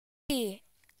Hey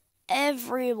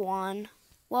everyone,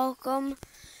 welcome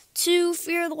to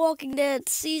Fear the Walking Dead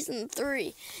Season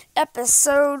 3,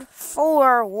 Episode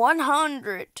 4,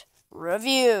 100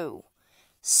 Review.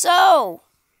 So,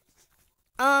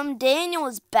 Daniel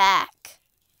is back,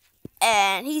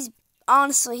 and he's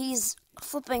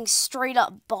flipping straight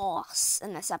up boss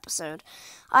in this episode.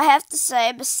 I have to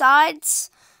say, besides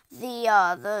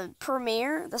the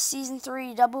premiere, the Season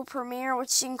 3 double premiere,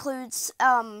 which includes,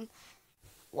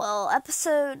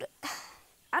 episode,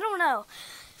 I don't know.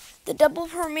 The double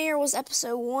premiere was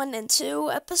episode 1 and 2.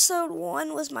 Episode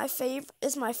 1 was my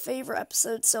favorite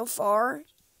episode so far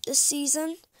this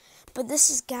season, but this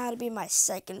has got to be my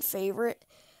second favorite.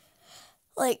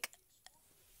 Like,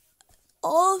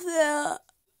 all of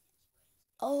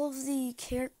the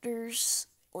characters,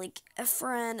 like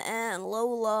Efren and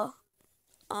Lola,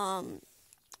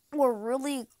 were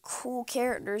really cool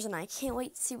characters, and I can't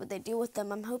wait to see what they do with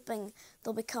them. I'm hoping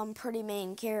they'll become pretty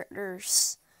main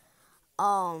characters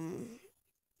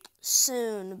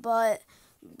soon, but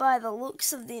by the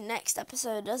looks of the next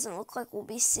episode, it doesn't look like we'll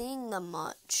be seeing them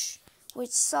much, which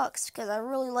sucks because I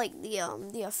really like the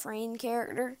Efrain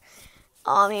character.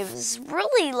 He was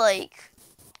really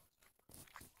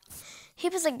he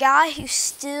was a guy who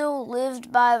still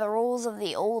lived by the rules of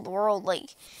the old world.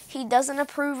 Like, he doesn't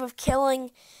approve of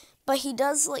killing, but he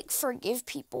does forgive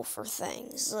people for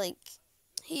things. Like,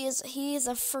 he is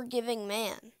a forgiving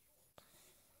man.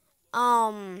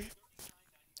 And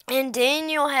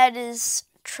Daniel had his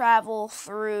travel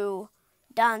through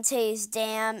Dante's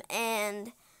dam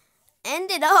and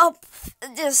ended up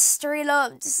just straight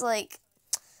up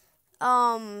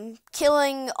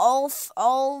killing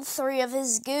all three of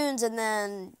his goons, and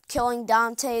then killing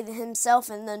Dante himself,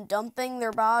 and then dumping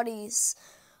their bodies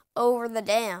over the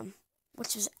dam,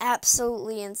 which was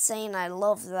absolutely insane. I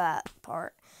love that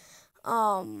part.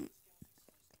 And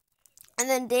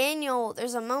then Daniel,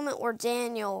 there's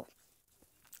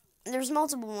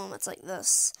multiple moments like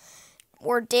this,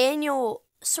 where Daniel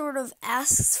sort of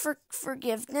asks for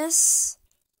forgiveness,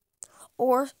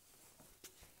 or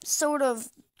sort of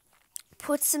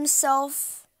puts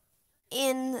himself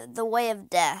in the way of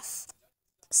death.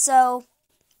 So,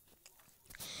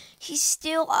 he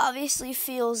still obviously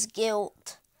feels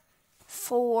guilt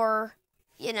for,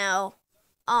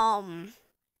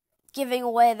 giving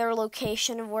away their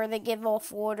location of where they give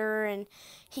off water, and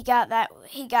he got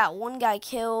one guy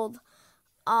killed.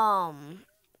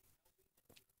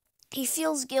 He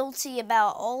feels guilty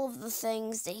about all of the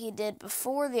things that he did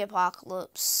before the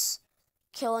apocalypse,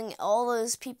 killing all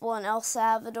those people in El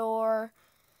Salvador,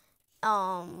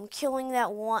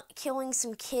 killing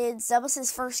some kids. That was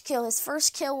his first kill. His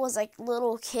first kill was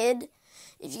little kid.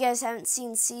 If you guys haven't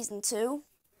seen Season 2,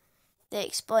 they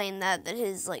explain that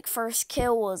his first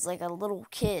kill was a little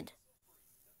kid.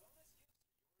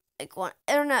 I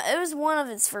don't know. It was one of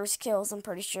his first kills. I'm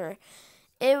pretty sure.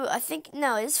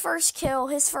 His first kill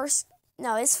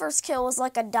was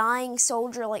a dying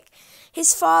soldier.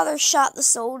 His father shot the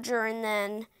soldier, and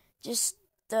then just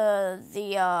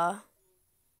the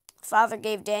father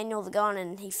gave Daniel the gun,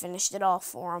 and he finished it off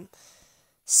for him.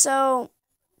 So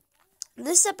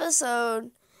this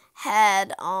episode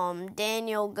had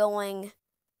Daniel going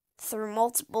through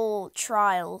multiple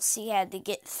trials. He had to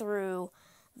get through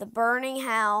the burning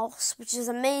house, which is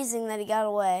amazing that he got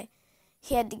away.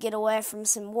 He had to get away from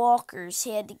some walkers.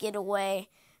 He had to get away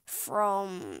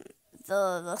from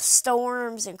the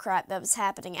storms and crap that was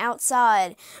happening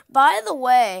outside. By the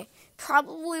way,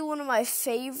 probably one of my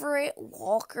favorite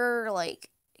walker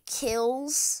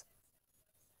kills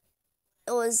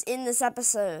was in this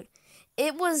episode.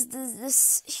 It was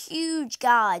this huge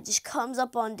guy just comes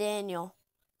up on Daniel,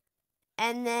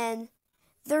 and then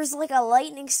there's a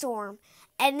lightning storm,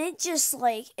 and it just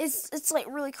it's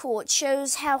really cool. It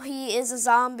shows how he is a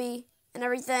zombie and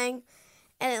everything,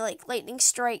 and it lightning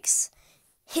strikes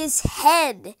his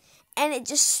head, and it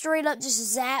just straight up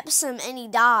just zaps him, and he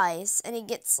dies, and he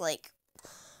gets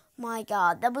my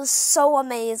God, that was so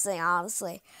amazing.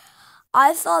 Honestly,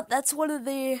 I thought that's one of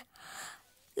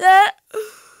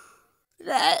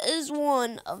that is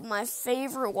one of my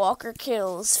favorite walker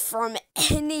kills from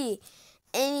any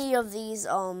of these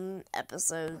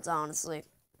episodes, honestly.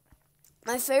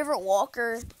 My favorite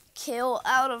walker kill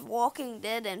out of Walking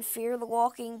Dead and Fear the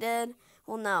Walking Dead,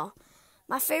 well, no.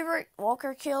 My favorite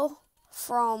walker kill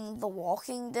from The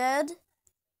Walking Dead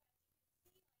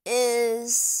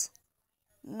is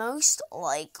most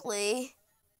likely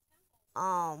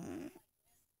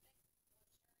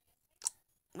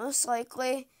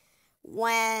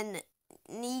when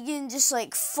Negan just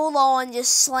full on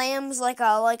just slams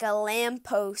a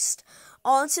lamppost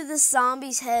onto the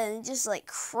zombie's head and just like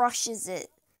crushes it.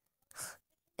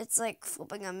 It's like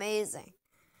flipping amazing.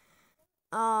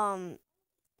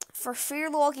 For Fear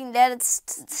the Walking Dead, it's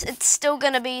still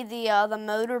gonna be the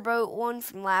motorboat one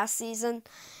from last season,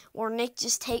 where Nick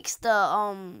just takes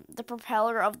the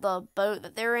propeller of the boat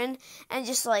that they're in and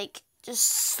just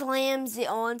slams it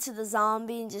onto the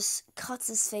zombie and just cuts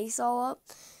his face all up.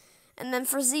 And then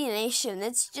for Z Nation,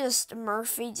 it's just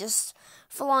Murphy just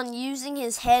full on using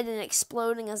his head and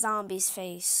exploding a zombie's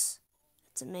face.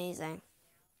 It's amazing.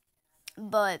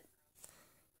 But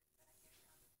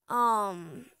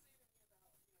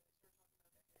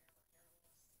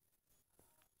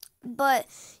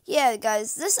yeah,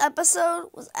 guys, this episode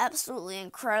was absolutely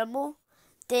incredible.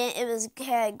 It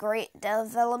had great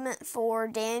development for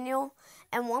Daniel.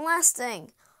 And one last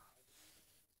thing,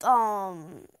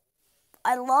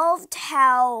 I loved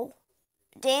how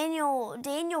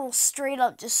Daniel straight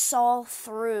up just saw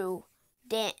through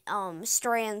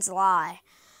Strand's lie.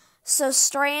 So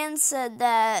Strand said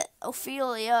that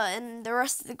Ophelia and the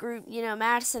rest of the group,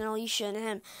 Madison, Alicia, and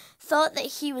him, thought that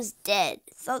he was dead.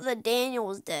 Thought that Daniel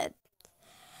was dead.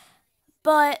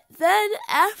 But then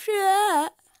after that,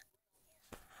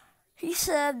 he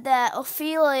said that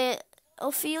Ophelia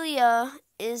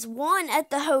is, one, at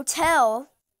the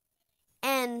hotel,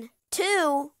 and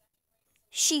two,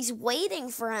 she's waiting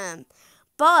for him.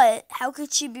 But how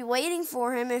could she be waiting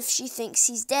for him if she thinks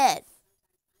he's dead?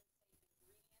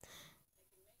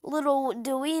 Little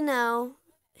do we know,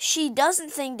 she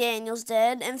doesn't think Daniel's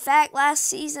dead. In fact, last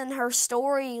season, her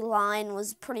storyline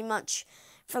was pretty much,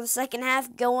 for the second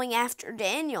half, going after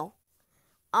Daniel.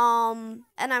 And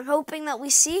I'm hoping that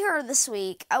we see her this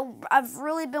week. I've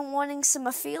really been wanting some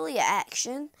Ophelia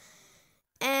action.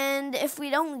 And if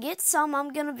we don't get some,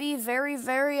 I'm going to be very,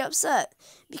 very upset.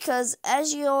 Because,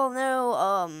 as you all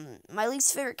know, my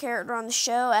least favorite character on the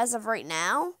show, as of right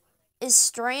now, is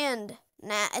Strand.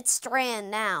 It's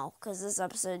Strand now, because this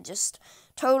episode just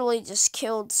totally just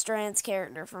killed Strand's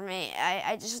character for me.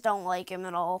 I just don't like him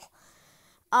at all.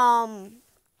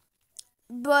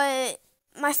 But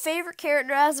my favorite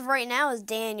character as of right now is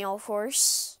Daniel, of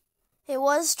course. It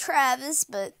was Travis,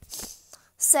 but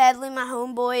sadly my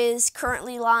homeboy is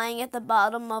currently lying at the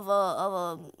bottom of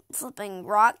a flipping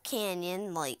rock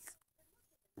canyon,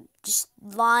 just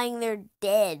lying there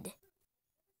dead.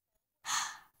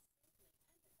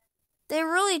 They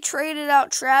really traded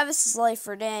out Travis's life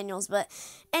for Daniel's, but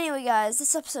anyway, guys,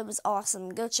 this episode was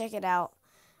awesome. Go check it out.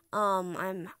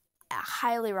 I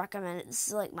highly recommend it. This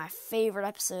is my favorite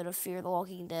episode of Fear the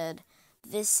Walking Dead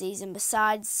this season,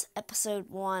 besides episode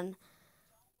 1.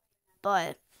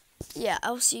 But yeah,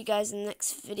 I'll see you guys in the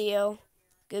next video.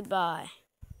 Goodbye.